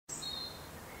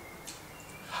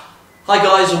Hi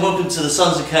guys, and welcome to the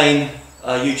Sons of Cain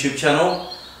YouTube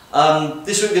channel.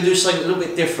 This week we're going to do something a little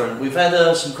bit different. We've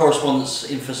had some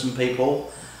correspondence in for some people,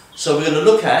 so we're going to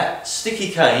look at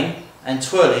sticky cane and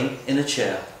twirling in a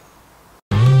chair.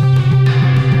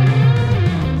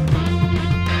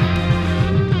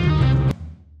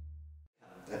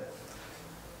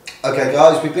 Okay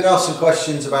guys, we've been asked some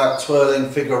questions about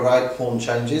twirling, figure of eight, horn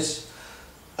changes.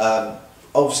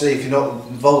 Obviously if you're not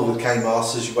involved with cane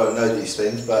masters you won't know these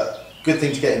things, but good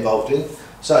thing to get involved in.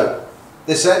 So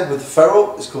this end with the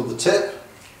ferrule is called the tip,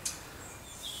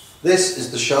 this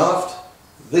is the shaft,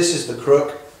 this is the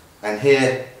crook, and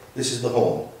here this is the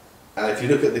horn. And if you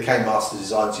look at the cane master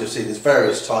designs you'll see there's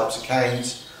various types of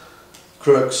canes,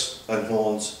 crooks and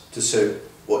horns to suit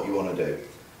what you want to do.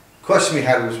 The question we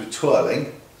had was with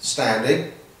twirling,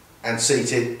 standing and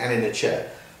seated and in a chair.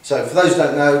 So for those who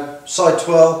don't know, side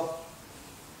twirl,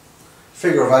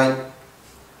 figure of eight,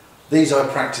 these I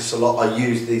practice a lot, I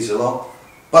use these a lot.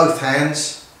 Both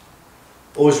hands,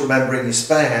 always remembering your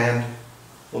spare hand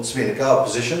wants to be in a guard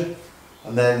position,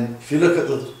 and then if you look at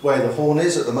the way the horn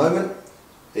is at the moment,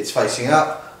 it's facing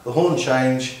up. The horn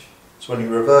change is when you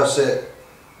reverse it,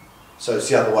 so it's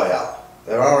the other way up.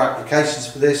 There are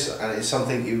applications for this and it's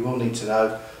something you will need to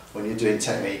know when you're doing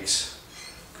techniques,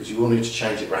 because you will need to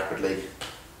change it rapidly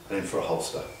and in for a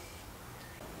holster.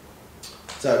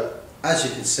 So as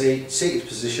you can see, seated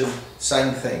position,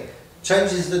 same thing.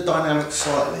 Changes the dynamics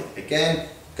slightly. Again,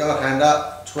 guard hand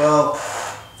up, twirl,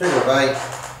 figure of eight,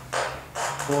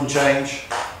 horn change.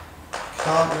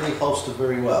 Can't really holster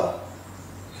very well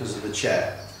because of the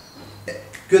chair.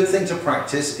 Good thing to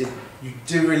practice, you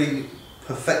do really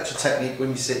perfect your technique when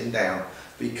you're sitting down,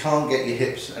 but you can't get your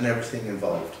hips and everything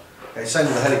involved. Okay, same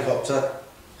with the helicopter,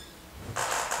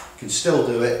 you can still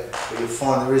do it, but you'll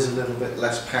find there is a little bit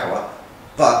less power.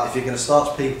 But if you're going to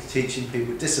start teaching people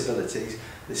with disabilities,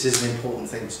 this is an important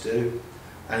thing to do.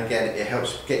 And again, it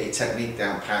helps get your technique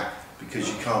down pat, because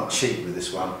you can't cheat with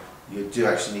this one. You do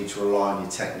actually need to rely on your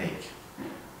technique.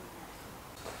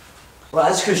 Well,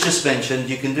 as Chris just mentioned,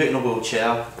 you can do it in a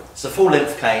wheelchair. It's a full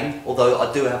length cane, although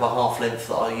I do have a half length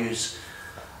that I use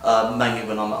mainly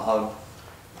when I'm at home.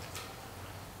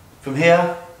 From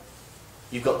here,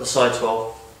 you've got the side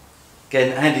twirl,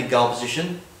 again hand in guard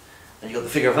position, and you've got the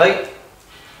figure of eight,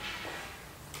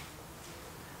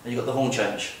 and you've got the horn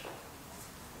change.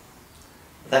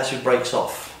 That's who breaks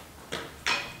off.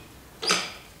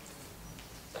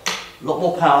 A lot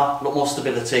more power, a lot more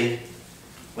stability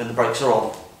when the brakes are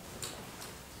on.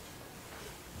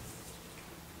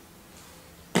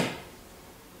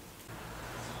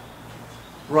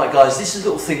 Right guys, this is a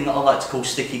little thing that I like to call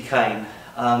sticky cane.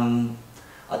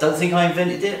 I don't think I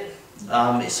invented it.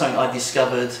 It's something I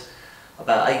discovered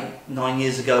about 8-9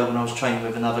 years ago when I was training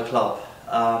with another club.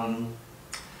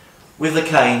 With the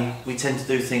cane, we tend to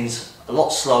do things a lot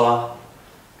slower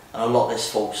and a lot less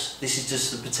force. This is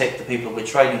just to protect the people we're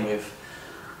training with.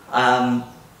 And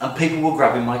people were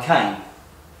grabbing my cane.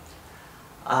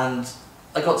 And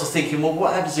I got to thinking, well,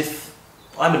 what happens if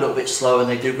I'm a little bit slow and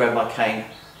they do grab my cane?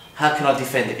 How can I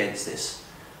defend against this?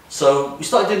 So we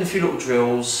started doing a few little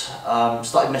drills,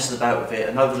 started messing about with it,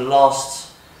 and over the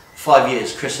last 5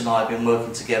 years Chris and I have been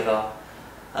working together.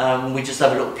 We just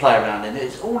have a little play around, and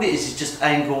all it is just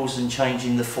angles and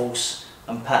changing the force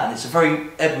and pattern. It's a very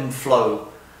ebb and flow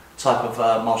type of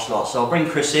martial art. So I'll bring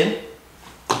Chris in.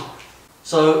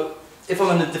 So if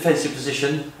I'm in a defensive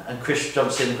position and Chris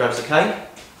jumps in and grabs the cane,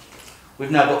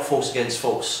 we've now got force against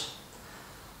force.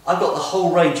 I've got the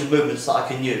whole range of movements that I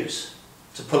can use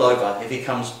to pull over. If he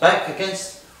comes back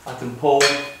against, I can pull,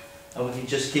 and we can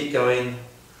just keep going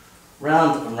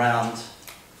round and round,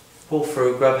 pull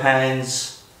through, grab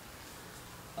hands.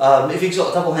 If he's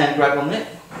got a double hand grab on it,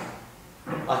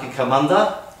 I can come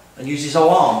under and use his whole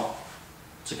arm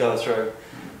to go through.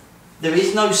 There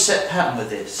is no set pattern with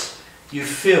this. You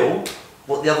feel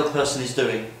what the other person is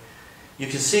doing. You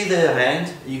can see their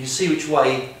hand, and you can see which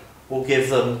way will give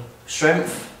them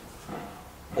strength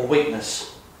or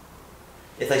weakness.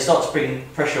 If they start to bring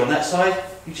pressure on that side,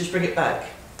 you just bring it back.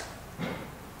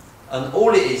 And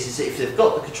all it is that if they've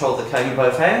got the control of the cane in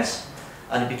both hands,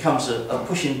 and it becomes a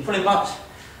pushing, pulling much,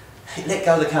 let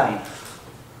go of the cane.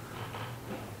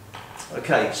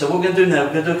 Okay, so what we're going to do now,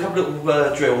 we're going to do a couple of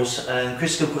little drills, and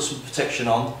Chris is going to put some protection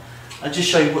on, and just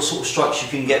show you what sort of strikes you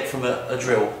can get from a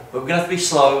drill. But we're going to have to be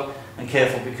slow and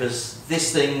careful, because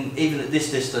this thing, even at this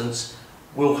distance,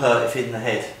 will hurt if hit in the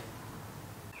head.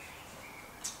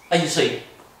 As you see,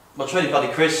 my training buddy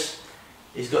Chris,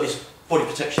 he's got his body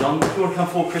protection on. If you want to come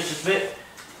forward, Chris, just a bit,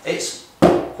 it's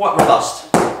quite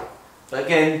robust. But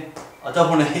again, I don't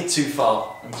want to hit too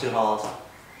far and too hard.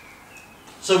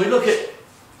 So we look at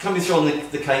coming through on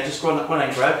the cane, just one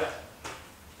hand grab.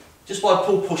 Just by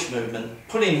pull-push movement.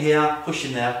 Pull in here, push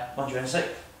in there, mind you in a sec.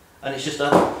 And it's just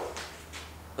a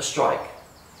strike.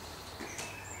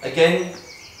 Again,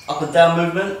 up and down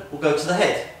movement will go to the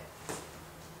head.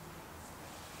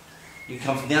 You can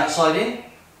come from the outside in,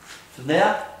 from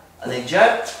there, and then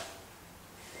jab.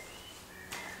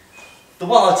 The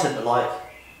one I tend to like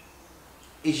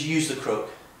is use the crook.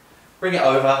 Bring it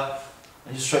over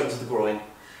and just straight into the groin.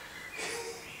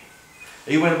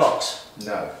 Are you in a box?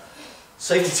 No.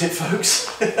 Safety tip,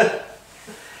 folks.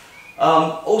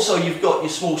 Also, you've got your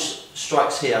small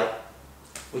strikes here,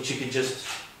 which you can just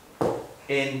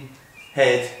in,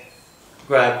 head,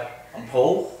 grab and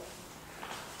pull.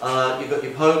 You've got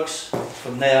your pokes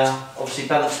from there, obviously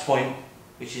balance point,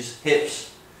 which is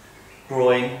hips,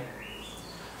 groin,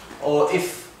 or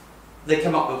if they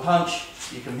come up with a punch,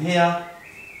 you come here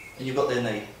and you've got their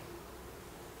knee.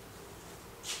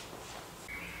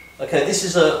 Okay, this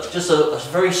is just a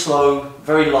very slow,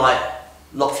 very light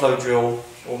lock flow drill,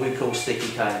 or we call sticky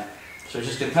cane. So we're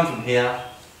just going to come from here.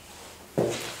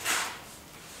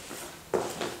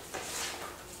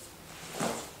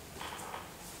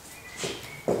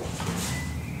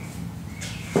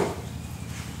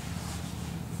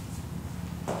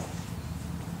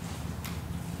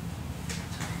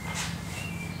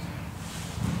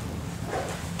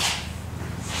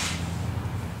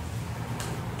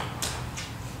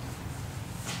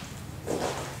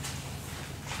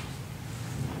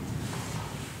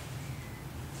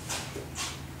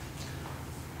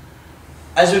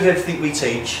 As with everything we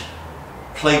teach,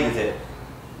 play with it.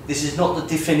 This is not the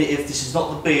definitive, this is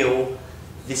not the be-all,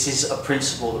 this is a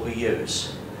principle that we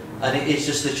use. And it is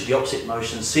just literally opposite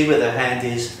motion. See where their hand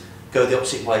is, go the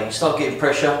opposite way. You start getting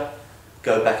pressure,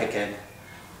 go back again.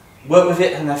 Work with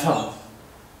it and have fun.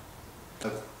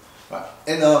 Right.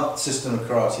 In our system of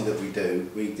karate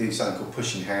that we do something called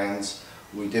pushing hands,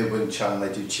 we do Wing Chun,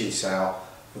 they do Chi Sao.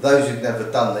 For those who've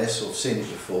never done this or seen it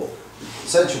before, the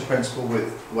essential principle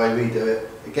with the way we do it,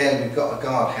 again we've got a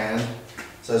guard hand,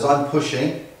 so as I'm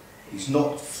pushing, he's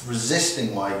not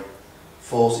resisting my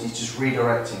force, he's just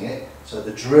redirecting it. So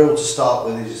the drill to start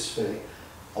with is just feeling,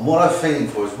 and what I'm feeling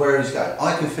for is where he's going.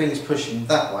 I can feel he's pushing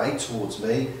that way towards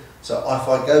me, so if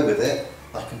I go with it,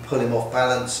 I can pull him off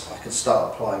balance, I can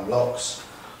start applying blocks,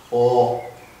 or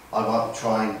I might be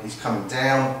trying, he's coming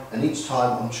down, and each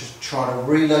time I'm just trying to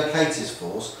relocate his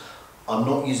force. I'm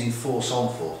not using force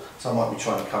on force. So I might be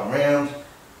trying to come round,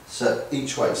 so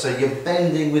each way. So you're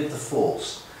bending with the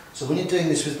force. So when you're doing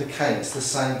this with the cane, it's the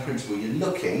same principle. You're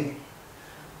looking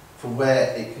for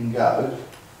where it can go,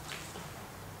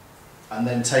 and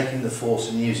then taking the force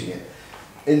and using it.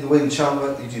 In the Wing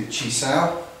Chun, you do the Chi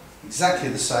Sao, exactly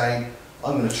the same.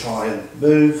 I'm going to try and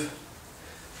move.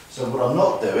 So what I'm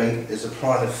not doing is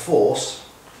applying a force.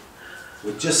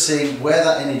 We're just seeing where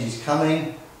that energy is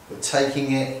coming, we're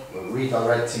taking it, we're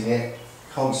redirecting it.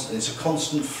 It's a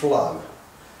constant flow.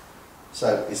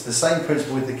 So it's the same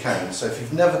principle with the cane. So if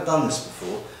you've never done this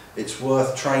before, it's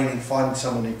worth training, finding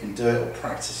someone who can do it or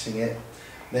practicing it.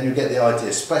 Then you'll get the idea,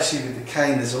 especially with the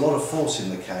cane, there's a lot of force in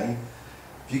the cane.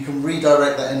 If you can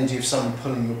redirect that energy of someone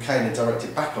pulling your cane and direct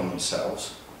it back on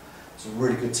themselves, it's a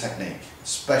really good technique,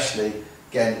 especially,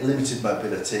 again, limited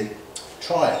mobility.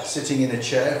 Try it, sitting in a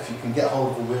chair, if you can get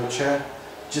hold of a wheelchair,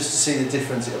 just to see the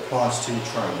difference it applies to your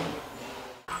training.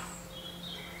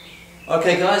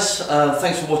 Okay guys,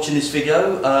 thanks for watching this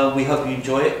video. We hope you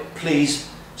enjoy it. Please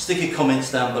stick your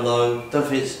comments down below. Don't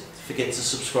forget to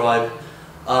subscribe.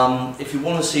 If you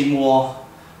want to see more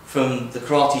from the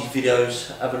karate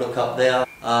videos, have a look up there.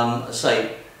 I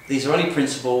say, these are only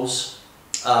principles.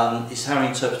 It's our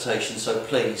interpretation, so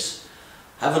please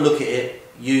have a look at it,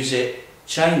 use it,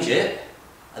 change it,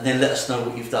 and then let us know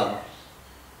what you've done.